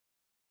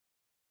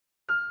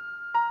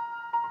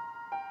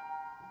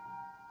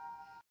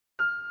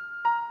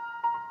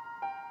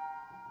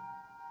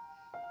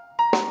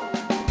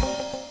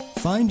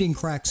Finding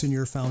cracks in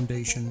your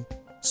foundation,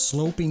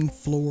 sloping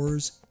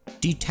floors,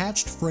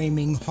 detached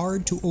framing,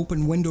 hard to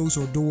open windows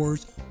or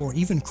doors, or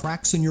even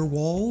cracks in your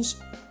walls?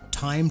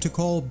 Time to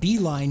call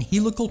Beeline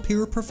Helical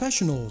Pier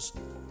professionals.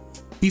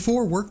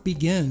 Before work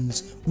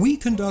begins, we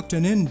conduct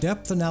an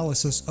in-depth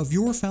analysis of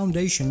your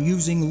foundation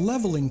using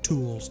leveling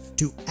tools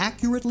to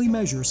accurately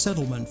measure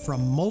settlement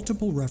from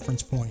multiple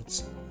reference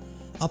points.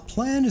 A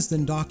plan is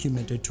then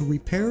documented to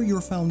repair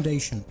your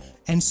foundation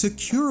and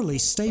securely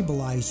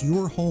stabilize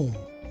your home.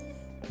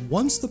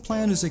 Once the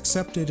plan is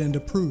accepted and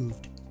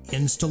approved,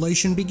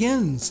 installation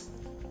begins.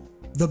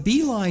 The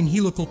Beeline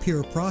Helical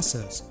Pier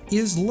process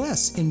is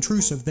less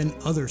intrusive than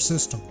other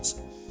systems.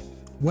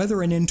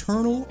 Whether an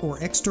internal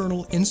or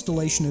external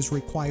installation is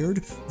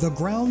required, the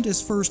ground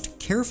is first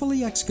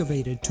carefully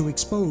excavated to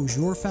expose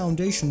your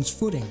foundation's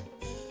footing.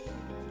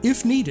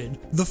 If needed,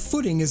 the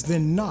footing is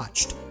then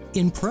notched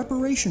in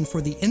preparation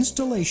for the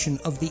installation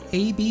of the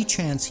AB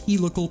Chance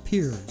Helical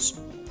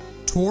Piers.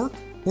 Torque,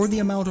 or the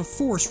amount of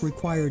force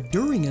required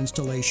during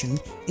installation,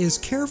 is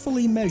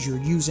carefully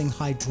measured using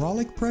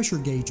hydraulic pressure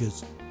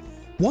gauges.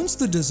 Once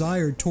the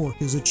desired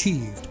torque is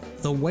achieved,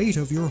 the weight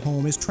of your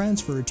home is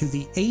transferred to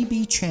the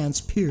AB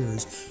Chance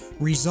Piers,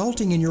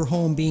 resulting in your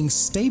home being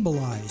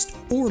stabilized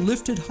or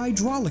lifted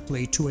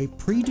hydraulically to a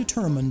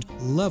predetermined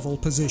level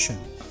position.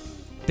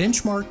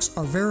 Benchmarks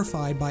are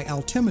verified by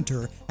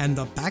altimeter and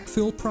the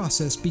backfill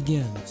process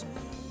begins.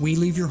 We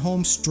leave your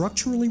home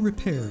structurally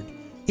repaired.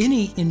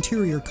 Any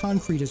interior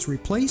concrete is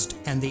replaced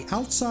and the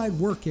outside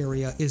work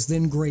area is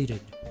then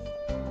graded.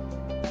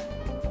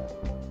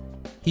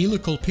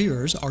 Helical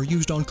piers are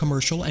used on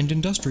commercial and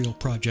industrial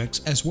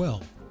projects as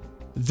well.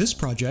 This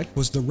project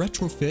was the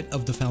retrofit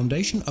of the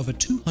foundation of a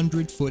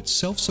 200-foot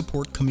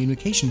self-support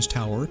communications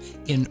tower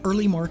in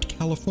Early Mart,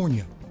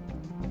 California.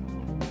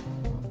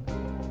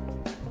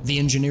 The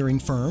engineering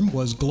firm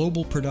was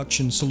Global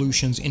Production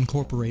Solutions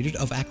Incorporated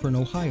of Akron,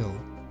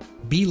 Ohio.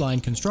 Beeline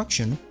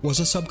Construction was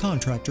a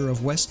subcontractor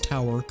of West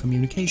Tower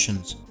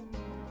Communications.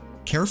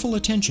 Careful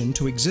attention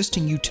to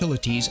existing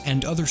utilities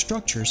and other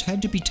structures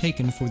had to be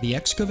taken for the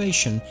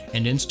excavation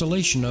and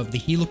installation of the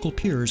helical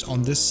piers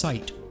on this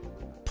site.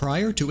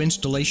 Prior to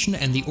installation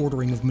and the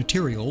ordering of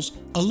materials,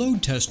 a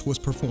load test was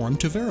performed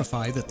to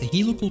verify that the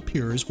helical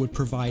piers would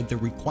provide the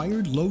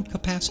required load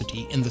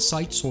capacity in the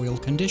site soil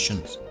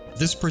conditions.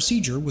 This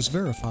procedure was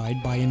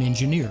verified by an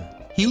engineer.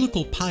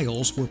 Helical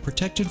piles were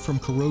protected from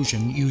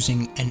corrosion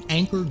using an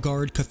anchor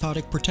guard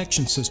cathodic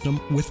protection system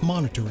with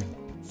monitoring.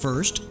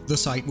 First, the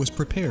site was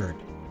prepared.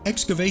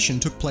 Excavation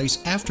took place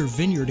after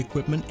vineyard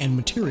equipment and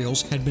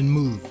materials had been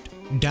moved.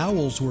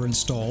 Dowels were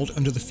installed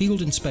under the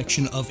field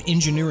inspection of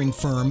engineering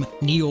firm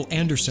Neil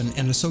Anderson &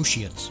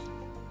 Associates.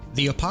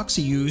 The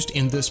epoxy used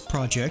in this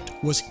project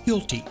was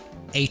Hilti,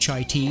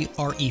 HIT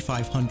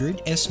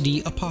RE500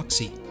 SD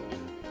epoxy.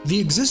 The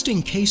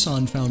existing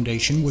caisson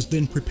foundation was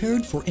then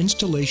prepared for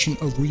installation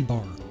of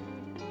rebar.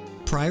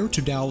 Prior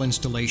to dowel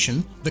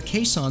installation, the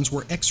caissons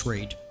were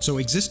X-rayed, so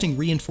existing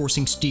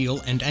reinforcing steel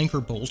and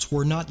anchor bolts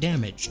were not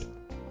damaged.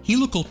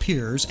 Helical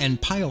piers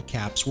and pile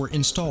caps were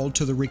installed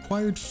to the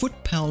required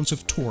foot-pounds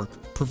of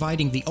torque,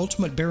 providing the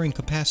ultimate bearing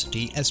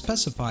capacity as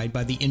specified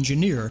by the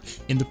engineer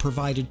in the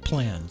provided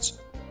plans.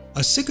 A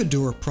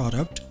Cicadur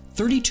product,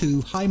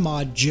 32 high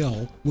mod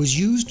gel, was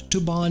used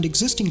to bond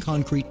existing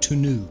concrete to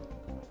new.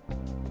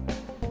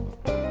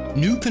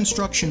 New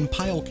construction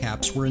pile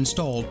caps were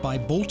installed by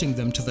bolting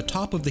them to the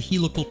top of the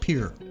helical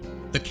pier.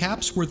 The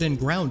caps were then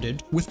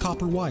grounded with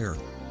copper wire.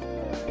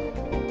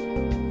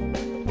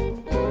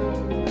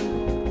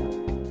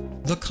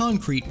 The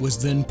concrete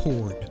was then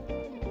poured.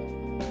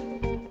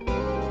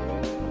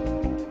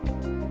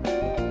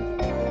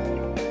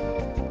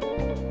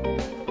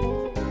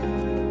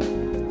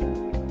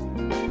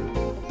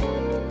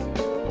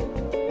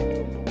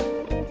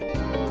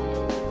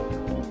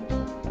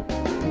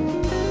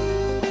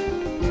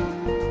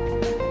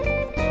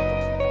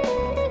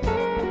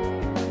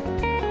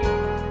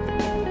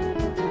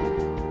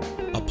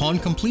 Upon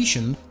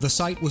completion, the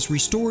site was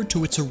restored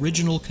to its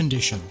original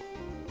condition.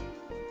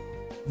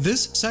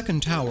 This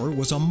second tower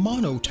was a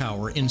mono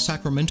tower in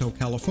Sacramento,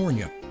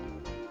 California.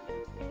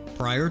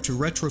 Prior to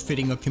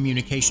retrofitting a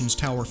communications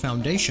tower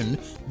foundation,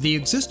 the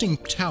existing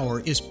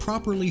tower is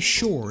properly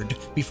shored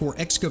before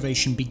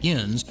excavation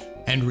begins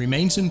and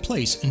remains in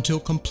place until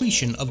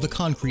completion of the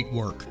concrete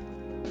work.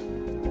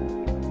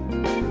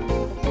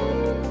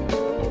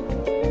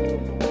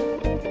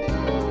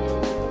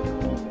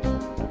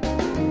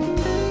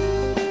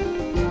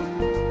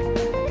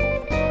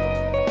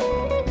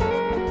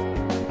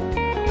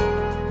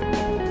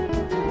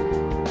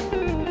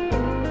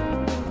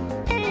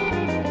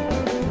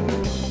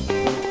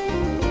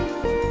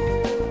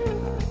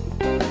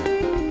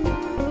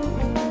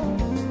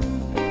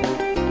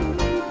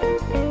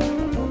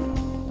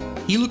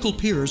 Helical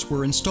piers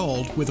were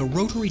installed with a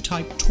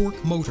rotary-type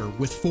torque motor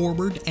with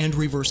forward and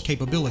reverse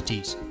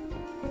capabilities.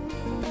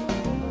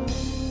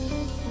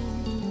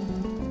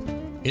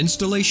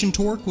 Installation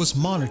torque was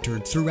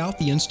monitored throughout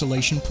the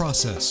installation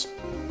process.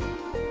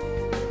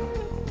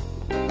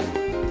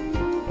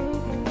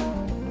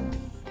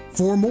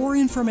 For more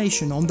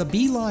information on the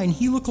B-line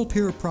helical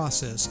pier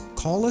process,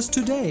 call us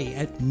today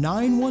at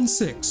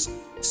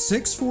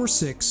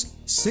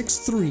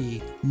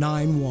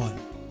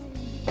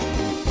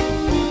 916-646-6391.